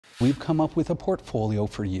We've come up with a portfolio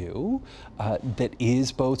for you that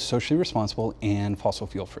is both socially responsible and fossil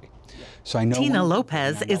fuel free. So I know Tina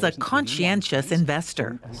Lopez is a conscientious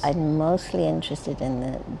investor. I'm mostly interested in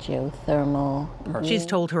the geothermal. She's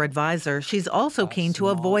told her advisor she's also keen to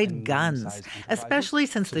avoid guns, especially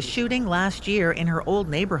since the shooting last year in her old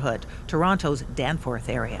neighborhood, Toronto's Danforth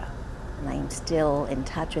area. And I'm still in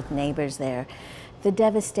touch with neighbors there. The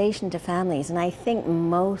devastation to families, and I think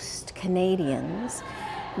most Canadians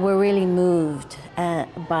were really moved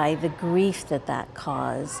by the grief that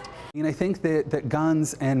caused. And I think that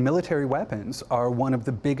guns and military weapons are one of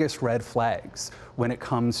the biggest red flags when it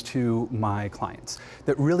comes to my clients.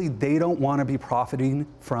 That really they don't want to be profiting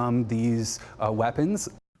from these weapons.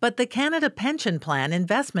 But the Canada Pension Plan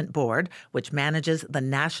Investment Board, which manages the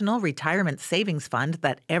National Retirement Savings Fund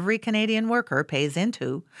that every Canadian worker pays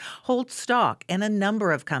into, holds stock in a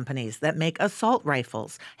number of companies that make assault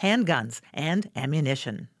rifles, handguns, and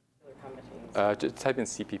ammunition. Just type in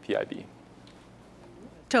CPPIB.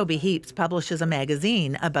 Toby Heaps publishes a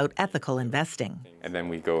magazine about ethical investing. And then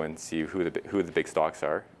we go and see who the big stocks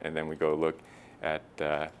are, and then we go look at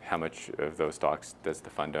how much of those stocks does the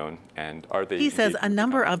fund own, and are they... He says a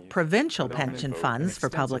number of provincial pension funds for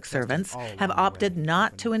public servants have opted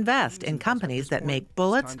not to invest in companies that make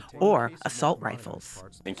bullets or assault rifles.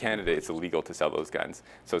 In Canada, it's illegal to sell those guns,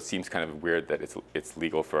 so it seems kind of weird that it's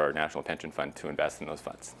legal for our national pension fund to invest in those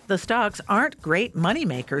funds. The stocks aren't great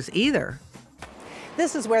moneymakers either.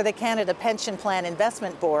 This is where the Canada Pension Plan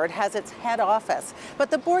Investment Board has its head office, but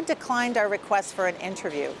the board declined our request for an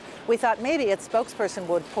interview. We thought maybe its spokesperson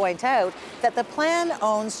would point out that the plan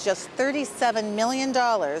owns just $37 million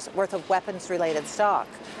worth of weapons-related stock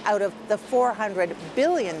out of the $400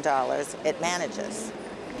 billion it manages.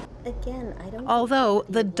 Again, I don't. Although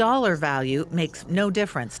the dollar value makes no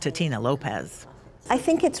difference to Tina Lopez. I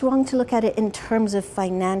think it's wrong to look at it in terms of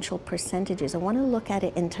financial percentages. I want to look at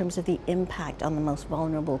it in terms of the impact on the most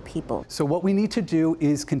vulnerable people. So what we need to do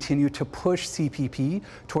is continue to push CPP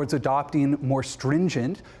towards adopting more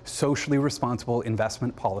stringent, socially responsible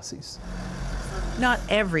investment policies. Not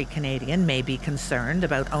every Canadian may be concerned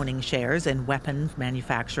about owning shares in weapons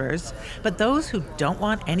manufacturers, but those who don't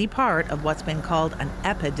want any part of what's been called an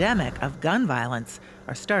epidemic of gun violence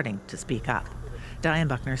are starting to speak up. Diane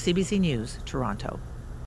Buckner, CBC News, Toronto.